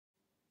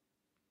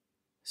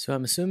So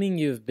I'm assuming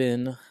you've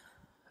been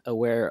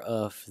aware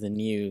of the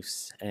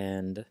news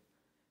and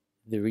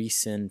the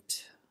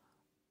recent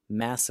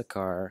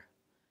massacre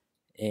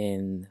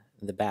in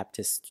the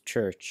Baptist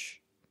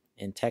church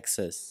in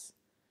Texas,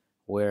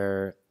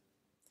 where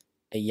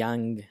a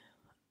young,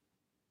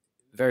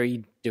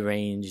 very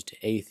deranged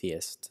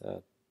atheist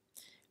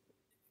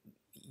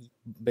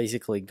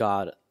basically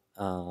got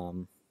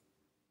an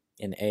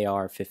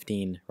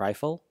AR-15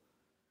 rifle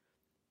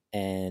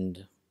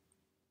and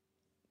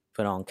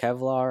put on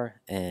Kevlar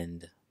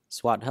and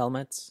SWAT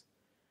helmets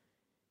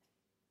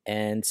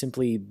and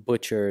simply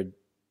butchered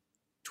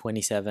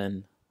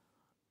 27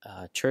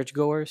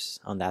 churchgoers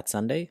on that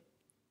Sunday,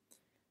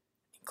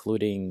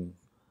 including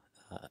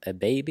a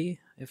baby,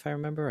 if I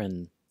remember,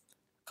 and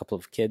a couple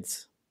of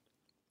kids.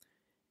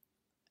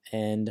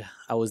 And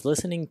I was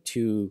listening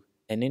to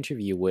an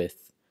interview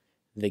with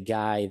the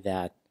guy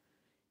that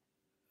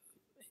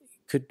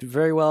could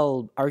very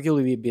well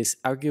arguably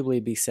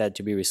be said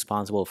to be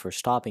responsible for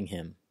stopping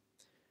him.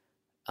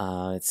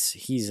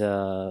 He's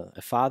a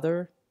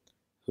father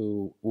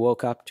who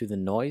woke up to the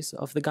noise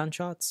of the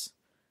gunshots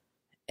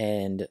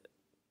and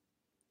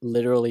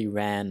literally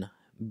ran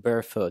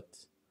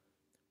barefoot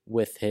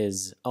with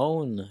his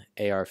own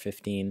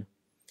AR-15,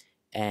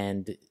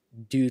 and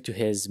due to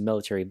his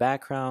military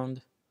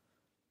background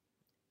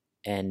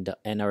and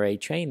NRA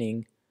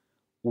training,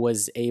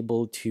 was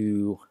able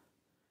to,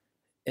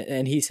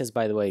 and he says,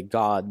 by the way,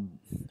 God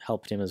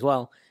helped him as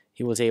well,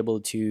 he was able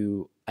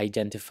to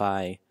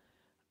identify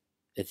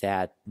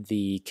that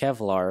the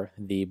Kevlar,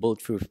 the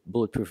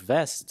bulletproof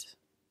vest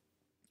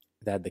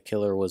that the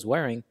killer was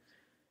wearing,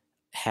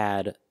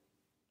 had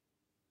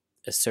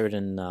a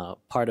certain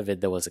part of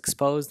it that was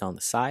exposed on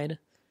the side,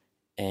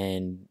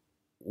 and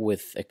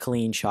with a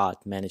clean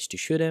shot managed to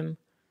shoot him.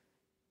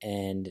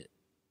 And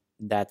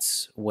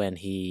that's when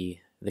the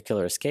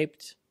killer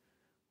escaped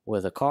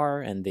with a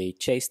car, and they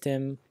chased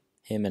him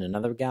and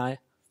another guy,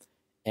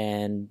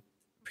 and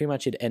pretty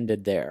much it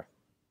ended there.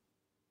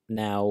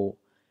 Now,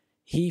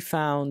 he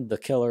found the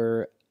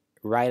killer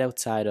right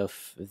outside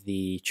of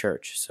the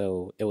church,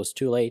 so it was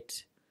too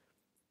late.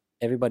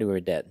 Everybody were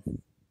dead.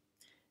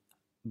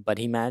 But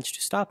he managed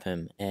to stop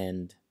him,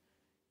 and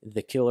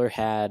the killer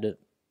had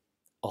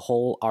a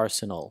whole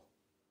arsenal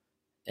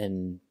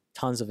and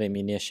tons of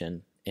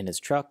ammunition in his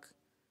truck,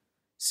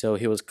 so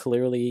he was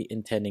clearly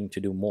intending to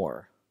do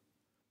more.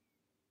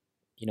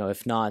 You know,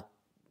 if not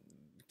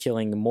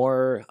killing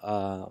more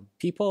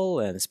people,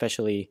 and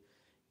especially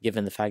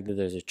given the fact that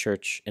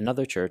there's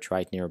another church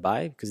right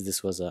nearby, because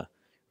this was a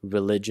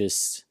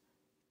religious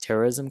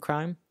terrorism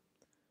crime.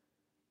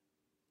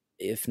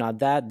 If not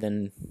that,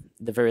 then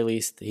at the very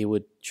least, he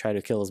would try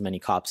to kill as many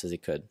cops as he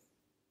could.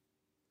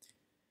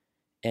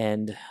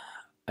 And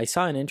I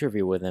saw an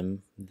interview with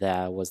him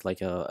that was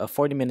like a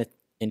 40-minute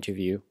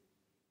interview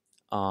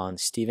on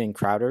Steven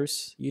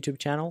Crowder's YouTube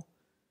channel,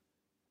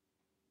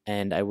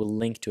 and I will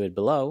link to it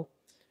below.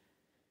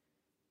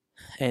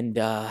 And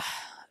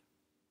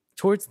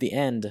towards the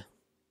end,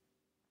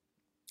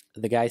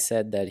 the guy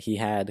said that he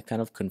had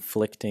kind of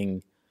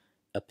conflicting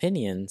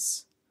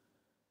opinions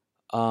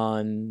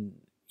on,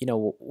 you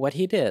know, what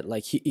he did.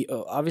 Like, he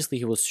obviously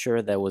he was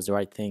sure that was the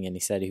right thing, and he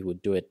said he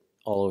would do it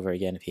all over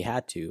again if he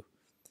had to,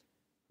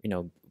 you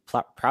know,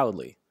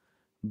 proudly.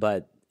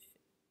 But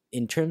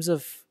in terms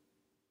of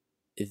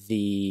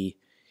the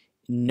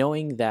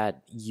knowing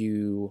that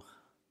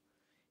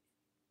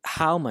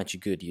how much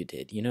good you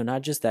did, you know,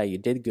 not just that you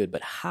did good,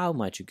 but how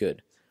much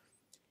good,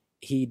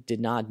 he did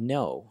not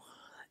know.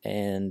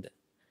 And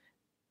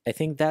I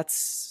think that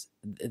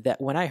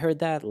when I heard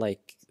that,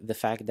 like, the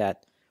fact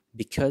that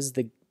because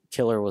the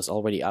killer was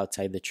already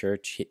outside the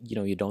church, you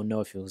know, you don't know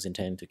if he was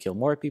intending to kill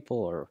more people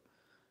or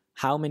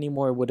how many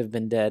more would have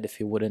been dead if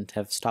he wouldn't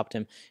have stopped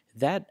him.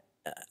 That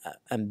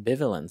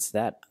ambivalence,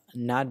 that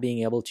not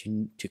being able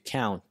to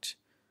count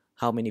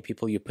how many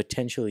people you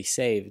potentially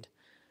saved,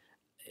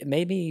 it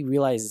made me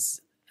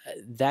realize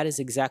that is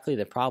exactly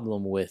the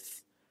problem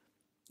with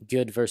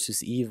good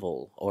versus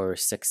evil, or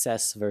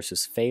success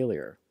versus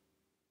failure.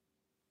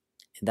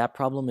 And that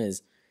problem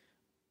is,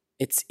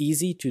 it's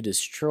easy to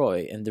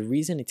destroy, and the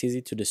reason it's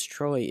easy to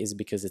destroy is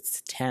because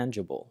it's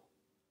tangible.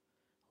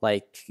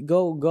 Like,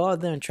 go out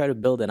there and try to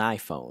build an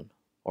iPhone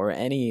or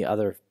any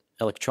other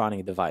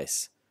electronic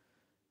device.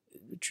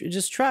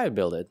 Just try to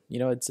build it. You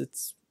know,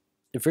 it's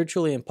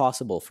virtually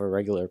impossible for a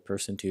regular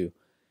person to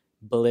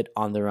build it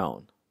on their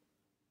own.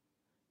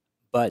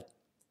 But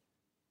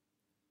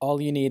all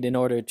you need in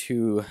order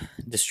to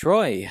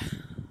destroy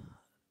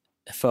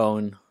a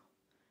phone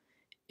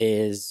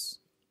is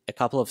a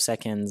couple of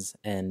seconds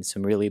and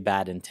some really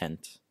bad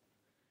intent.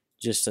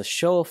 Just a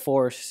show of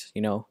force,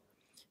 you know,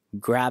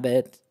 grab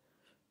it,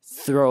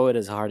 throw it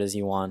as hard as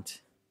you want,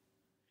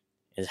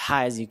 as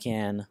high as you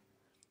can,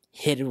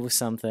 hit it with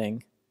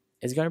something,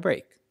 it's going to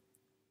break.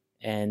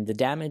 And the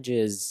damage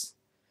is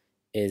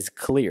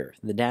clear.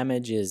 The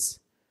damage is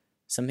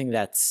something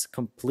that's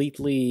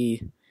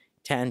completely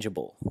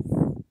tangible.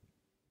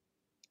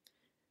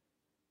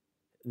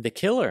 The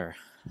killer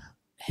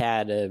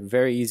had a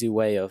very easy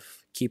way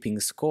of keeping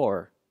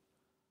score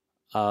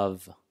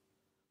of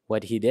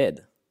what he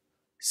did.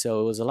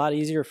 So it was a lot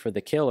easier for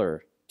the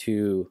killer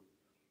to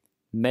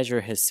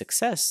measure his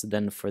success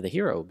than for the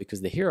hero,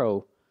 because the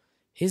hero,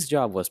 his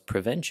job was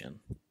prevention.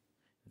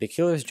 The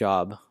killer's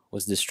job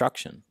was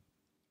destruction.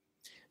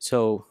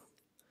 So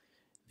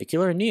the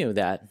killer knew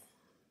that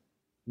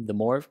the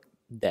more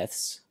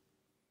deaths,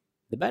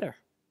 the better.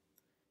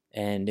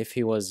 And if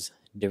he was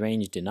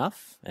deranged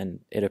enough,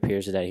 and it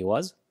appears that he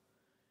was,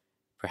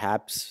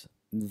 perhaps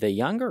the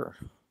younger,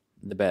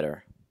 the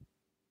better.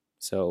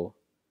 So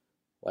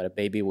what a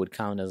baby would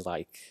count as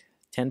like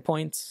 10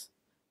 points,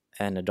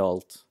 an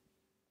adult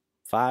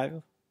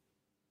 5,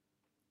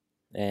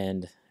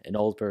 and an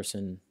old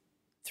person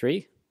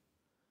 3.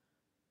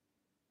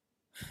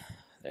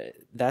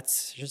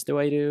 That's just the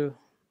way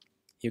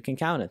you can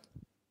count it.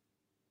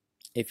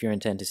 If your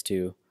intent is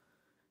to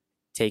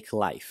take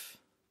life,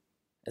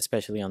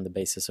 especially on the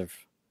basis of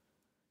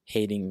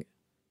hating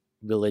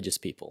religious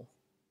people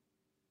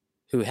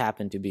who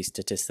happen to be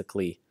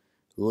statistically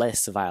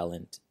less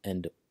violent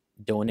and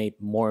donate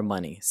more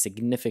money,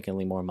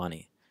 significantly more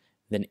money,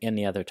 than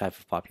any other type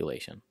of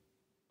population.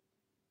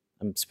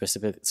 I'm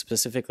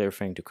specifically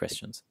referring to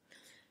Christians.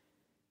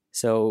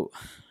 So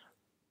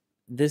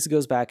this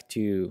goes back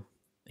to,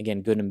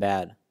 again, good and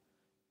bad,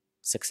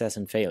 success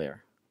and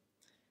failure.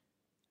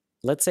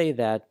 Let's say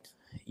that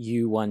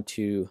you want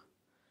to,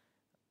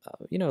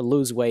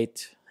 lose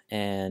weight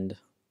and,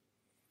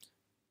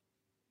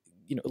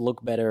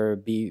 look better,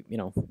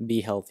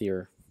 be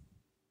healthier.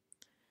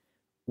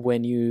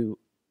 When you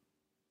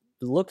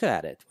look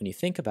at it, when you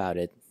think about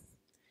it,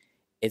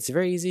 it's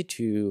very easy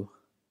to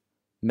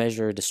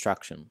measure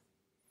destruction.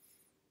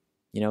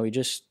 You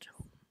just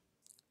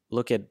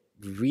look at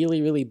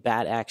really, really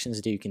bad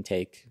actions that you can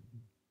take,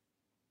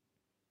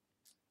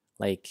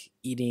 like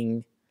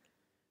eating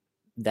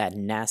that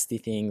nasty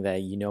thing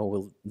that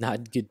will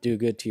not do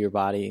good to your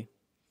body,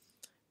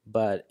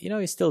 but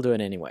you still do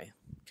it anyway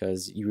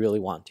because you really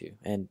want to.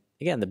 And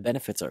again, the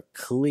benefits are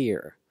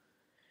clear,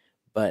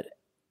 but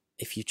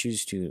if you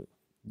choose to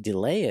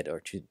delay it or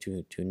to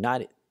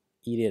not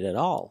eat it at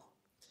all,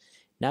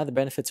 now the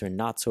benefits are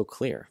not so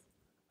clear.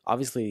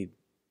 Obviously,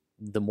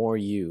 the more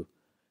you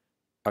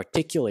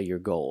articulate your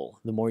goal,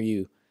 the more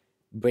you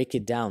break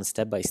it down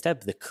step by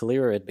step, the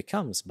clearer it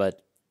becomes.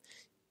 But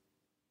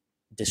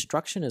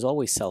destruction is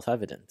always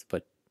self-evident,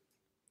 but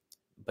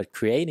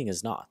creating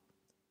is not.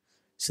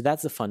 So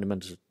that's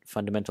the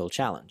fundamental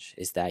challenge,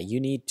 is that you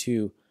need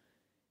to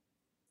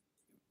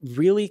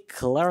really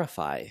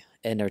clarify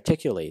and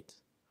articulate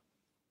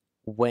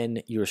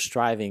when you're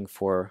striving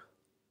for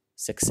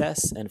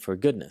success and for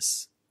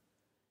goodness.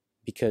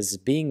 Because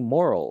being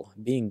moral,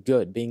 being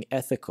good, being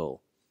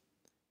ethical,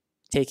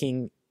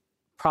 taking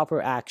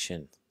proper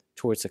action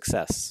towards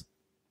success,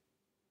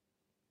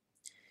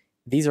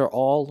 these are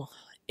all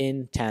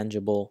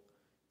intangible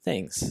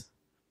things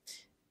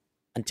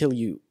until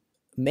you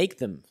make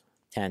them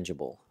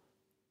tangible.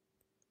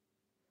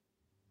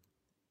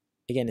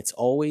 Again, it's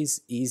always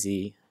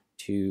easy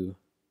to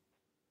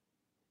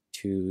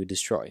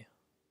destroy.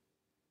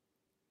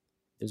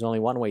 There's only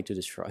one way to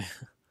destroy.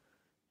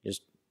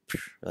 Just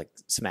like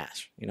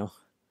smash,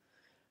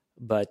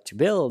 But to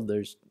build,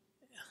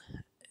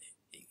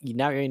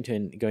 now you're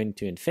going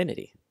to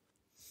infinity.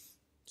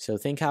 So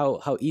think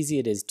how easy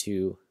it is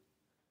to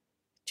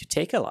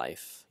take a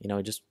life,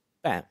 just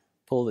bam,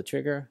 pull the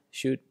trigger,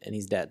 shoot, and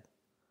he's dead.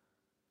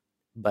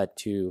 But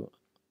to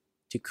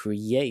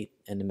create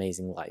an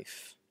amazing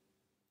life,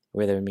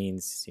 whether it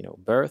means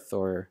birth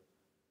or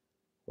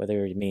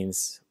whether it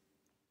means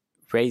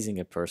raising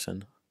a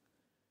person,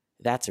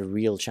 that's a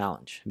real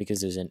challenge,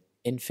 because there's an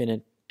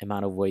infinite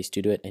amount of ways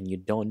to do it, and you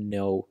can't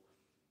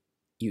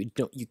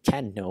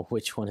know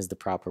which one is the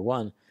proper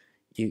one.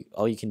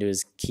 All you can do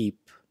is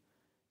keep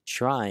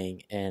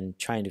trying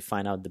to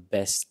find out the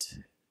best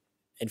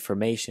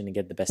information and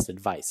get the best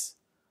advice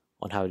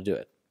on how to do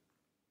it.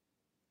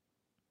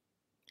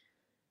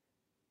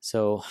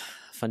 So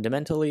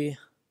fundamentally,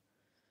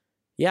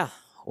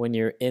 when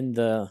you're in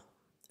the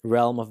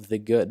realm of the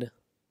good,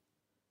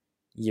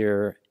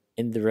 you're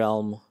in the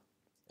realm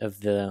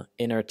of the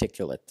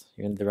inarticulate.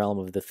 You're in the realm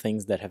of the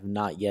things that have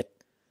not yet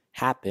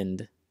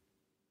happened,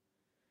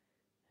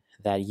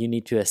 that you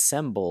need to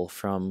assemble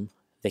from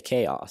the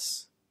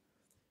chaos.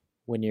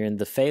 When you're in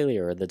the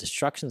failure or the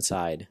destruction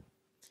side,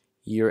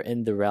 you're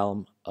in the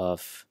realm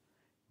of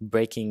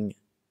breaking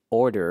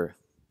order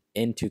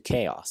into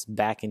chaos,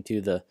 back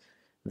into the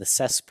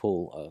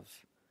cesspool of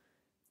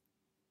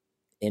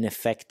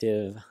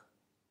ineffective,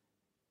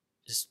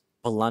 just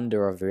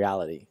blunder of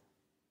reality.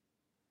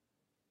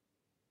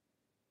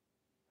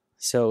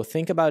 So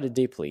think about it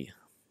deeply,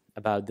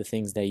 about the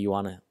things that you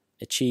want to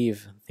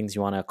achieve, things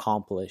you want to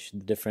accomplish,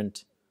 the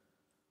different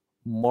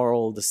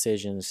moral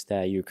decisions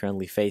that you're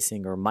currently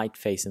facing or might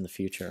face in the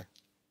future.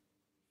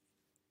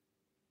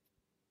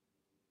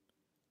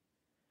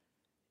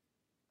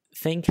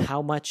 Think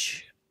how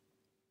much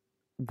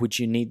would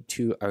you need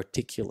to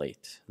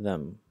articulate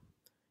them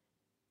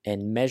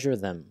and measure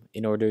them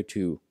in order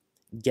to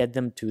get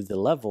them to the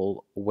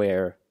level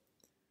where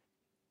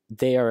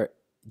they are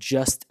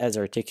just as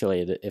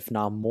articulated, if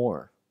not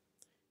more,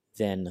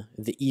 than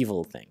the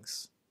evil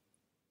things.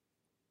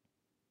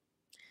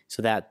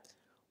 So that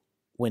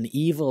when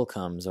evil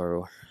comes,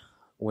 or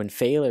when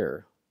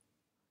failure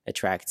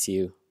attracts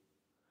you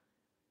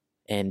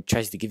and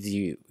tries to give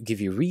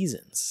you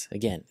reasons,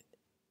 again,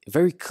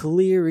 very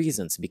clear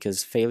reasons,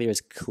 because failure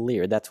is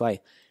clear. That's why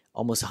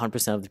almost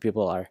 100% of the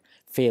people are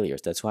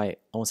failures. That's why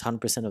almost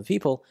 100% of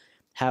people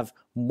have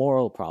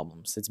moral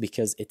problems. It's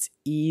because it's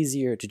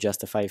easier to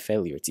justify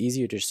failure. It's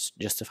easier to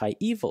justify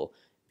evil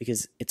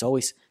because it's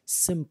always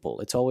simple.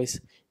 It's always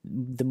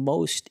the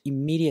most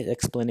immediate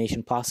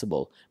explanation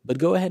possible. But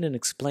go ahead and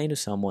explain to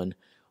someone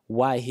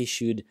why he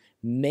should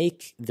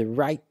make the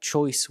right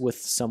choice with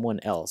someone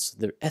else,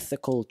 the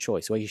ethical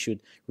choice, why he should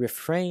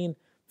refrain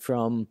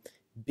from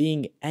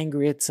being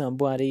angry at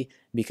somebody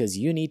because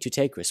you need to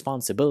take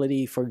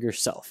responsibility for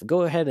yourself.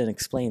 Go ahead and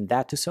explain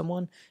that to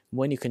someone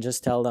when you can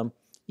just tell them,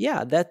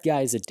 yeah, that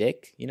guy's a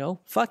dick,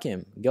 fuck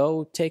him.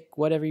 Go take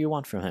whatever you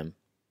want from him.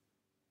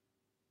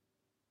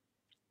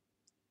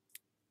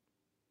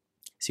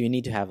 So you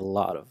need to have a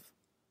lot of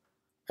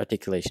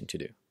articulation to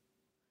do.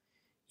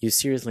 You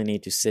seriously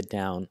need to sit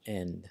down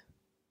and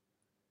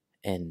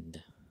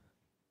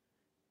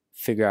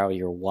figure out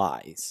your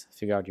whys,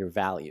 figure out your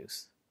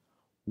values.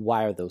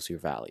 Why are those your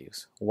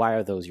values? Why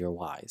are those your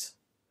whys?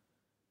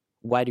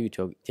 Why do you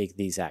take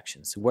these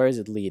actions? Where is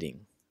it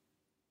leading?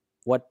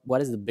 What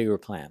is the bigger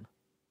plan?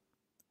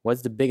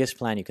 What's the biggest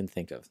plan you can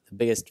think of? The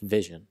biggest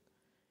vision?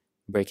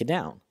 Break it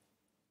down.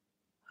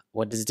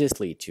 What does this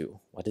lead to?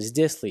 What does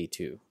this lead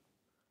to?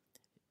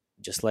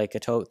 Just like I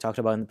talked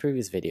about in the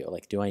previous video,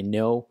 like, do I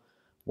know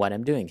what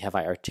I'm doing? Have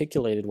I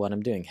articulated what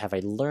I'm doing? Have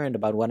I learned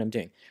about what I'm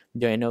doing?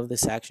 Do I know if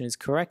this action is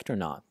correct or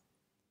not?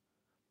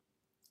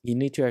 You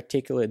need to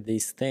articulate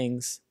these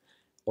things,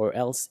 or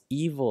else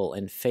evil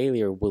and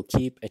failure will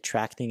keep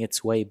attracting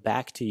its way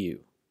back to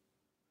you.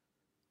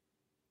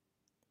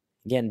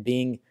 Again,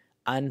 being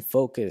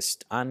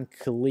unfocused,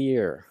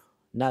 unclear,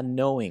 not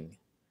knowing,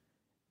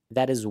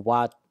 that is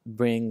what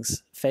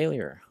brings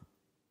failure.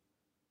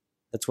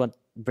 That's what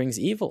brings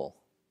evil.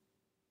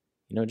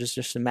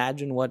 Just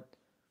imagine what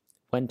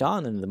went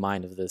on in the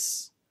mind of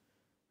this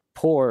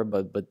poor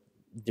but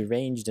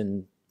deranged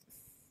and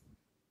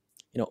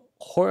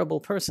horrible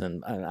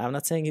person. I'm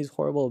not saying he's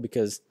horrible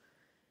because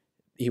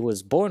he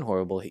was born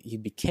horrible. He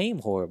became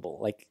horrible.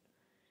 Like,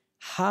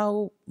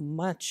 how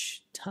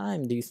much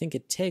time do you think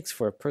it takes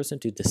for a person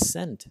to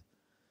descend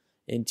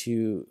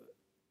into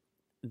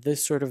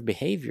this sort of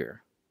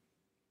behavior?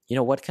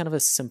 What kind of a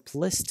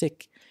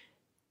simplistic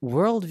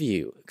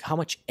worldview? How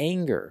much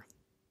anger?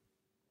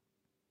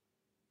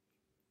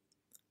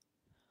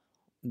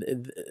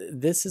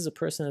 This is a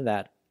person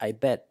that I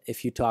bet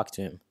if you talk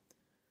to him,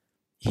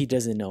 he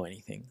doesn't know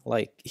anything.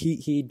 Like,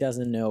 he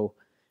doesn't know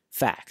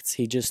facts.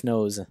 He just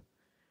knows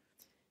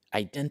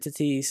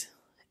identities,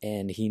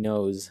 and he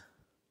knows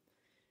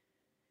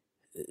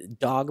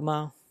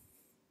dogma.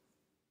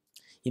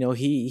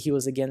 He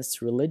was against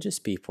religious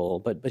people,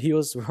 but he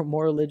was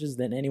more religious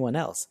than anyone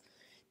else.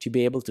 To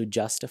be able to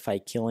justify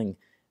killing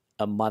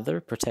a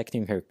mother,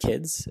 protecting her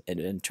kids,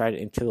 and try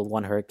to kill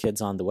one of her kids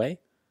on the way.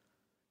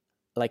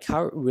 Like,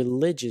 how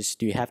religious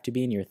do you have to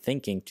be in your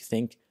thinking to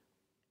think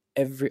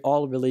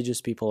all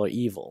religious people are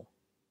evil?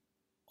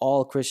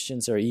 All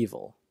Christians are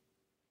evil.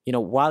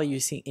 While you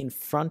see in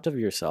front of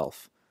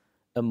yourself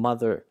a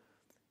mother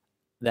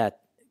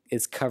that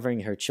is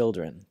covering her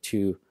children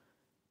to,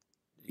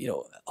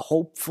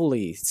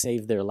 hopefully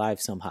save their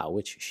lives somehow,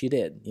 which she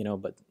did,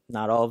 but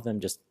not all of them,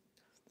 just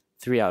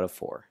 3 out of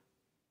 4,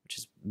 which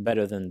is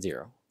better than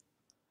 0.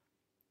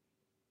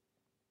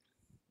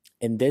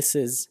 And this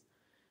is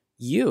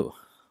you.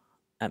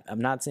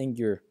 I'm not saying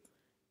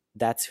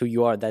that's who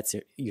you are,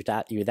 you're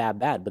that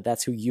bad, but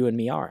that's who you and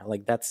me are.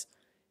 Like, that's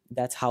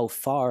how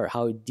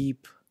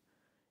deep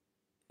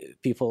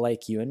people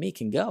like you and me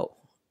can go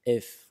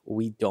if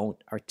we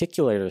don't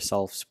articulate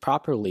ourselves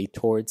properly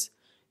towards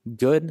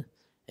good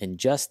and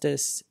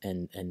justice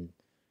and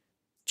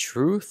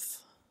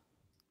truth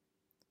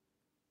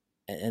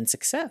and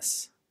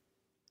success.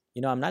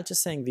 I'm not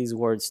just saying these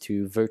words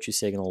to virtue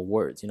signal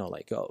words,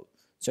 like, oh,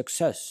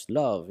 success,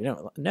 love,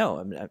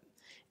 no,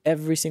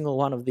 every single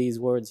one of these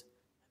words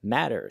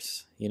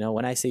matters.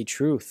 When I say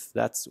truth,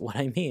 that's what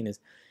I mean, is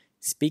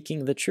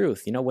speaking the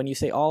truth. When you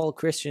say all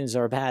Christians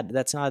are bad,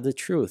 that's not the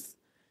truth.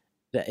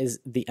 That is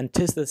the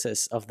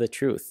antithesis of the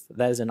truth.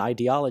 That is an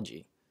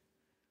ideology.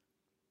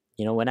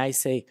 When I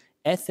say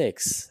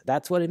ethics,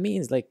 that's what it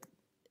means. Like,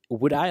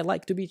 would I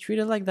like to be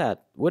treated like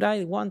that? Would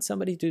I want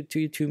somebody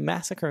to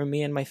massacre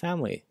me and my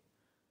family?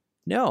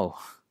 No.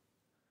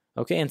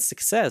 Okay, and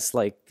success,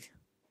 like,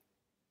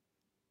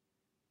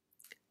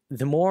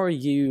 the more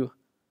you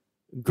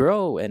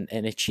grow and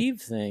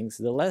achieve things,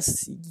 the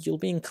less you'll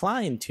be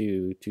inclined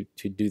to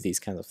do these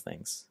kinds of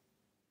things.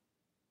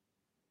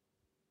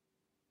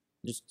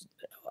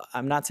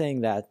 I'm not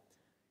saying that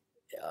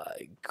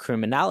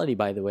criminality,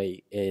 by the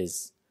way,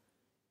 is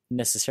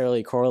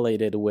necessarily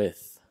correlated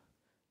with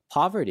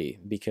poverty,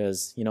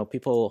 because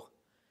people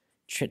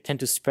tend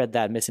to spread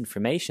that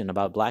misinformation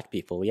about black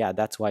people. Yeah,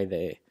 that's why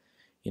they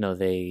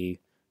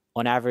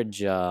on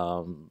average,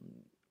 I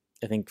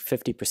think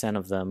 50%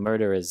 of the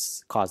murder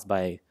is caused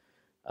by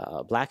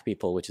black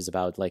people, which is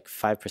about like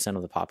 5%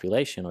 of the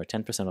population or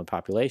 10% of the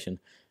population.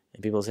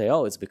 And people say,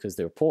 oh, it's because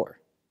they're poor.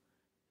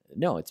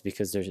 No, it's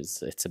because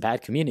it's a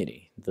bad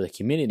community. The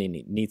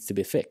community needs to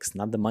be fixed,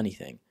 not the money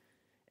thing.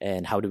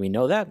 And how do we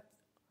know that?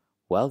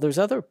 Well, there's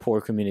other poor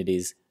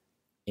communities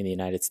in the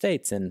United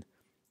States, and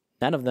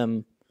none of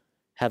them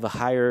have a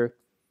higher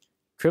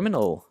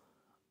criminal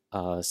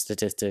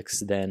statistics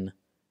than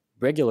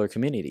regular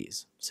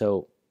communities.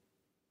 So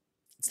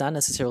it's not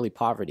necessarily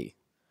poverty,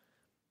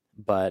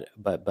 but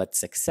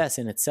success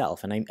in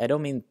itself. And I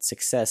don't mean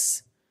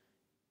success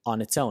on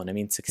its own. I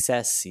mean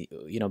success,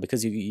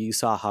 because you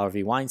saw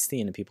Harvey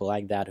Weinstein and people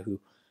like that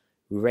who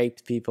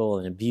raped people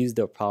and abused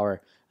their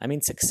power. I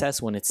mean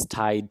success when it's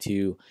tied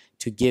to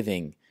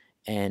giving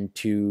and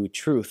to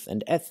truth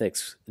and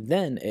ethics.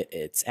 Then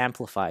it's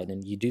amplified,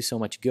 and you do so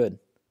much good.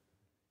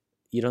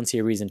 You don't see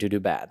a reason to do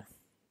bad.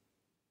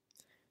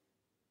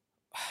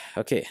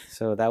 Okay,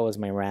 so that was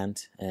my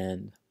rant,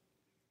 and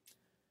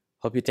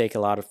hope you take a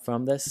lot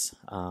from this.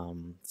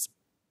 It's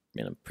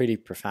been a pretty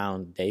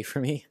profound day for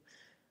me.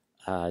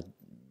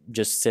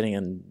 Just sitting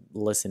and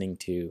listening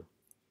to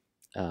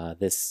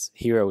this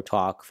hero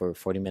talk for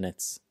 40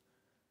 minutes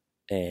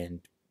and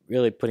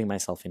really putting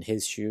myself in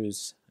his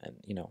shoes. And,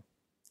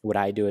 would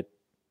I do it?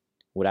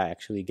 Would I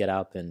actually get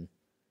up and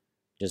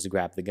just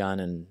grab the gun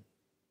and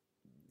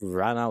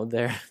run out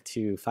there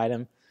to fight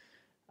him?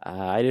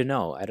 I don't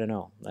know.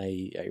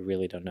 I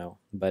really don't know.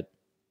 But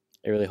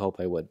I really hope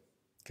I would,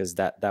 because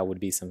that would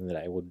be something that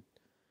I would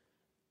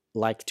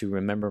like to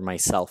remember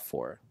myself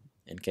for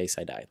in case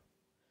I died.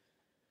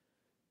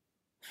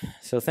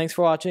 So thanks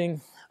for watching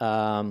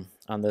on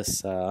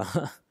this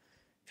kind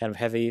of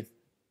heavy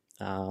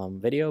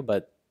video,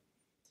 but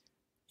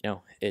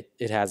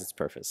it has its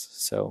purpose.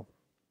 So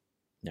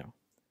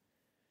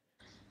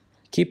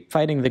keep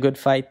fighting the good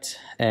fight,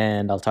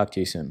 and I'll talk to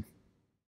you soon.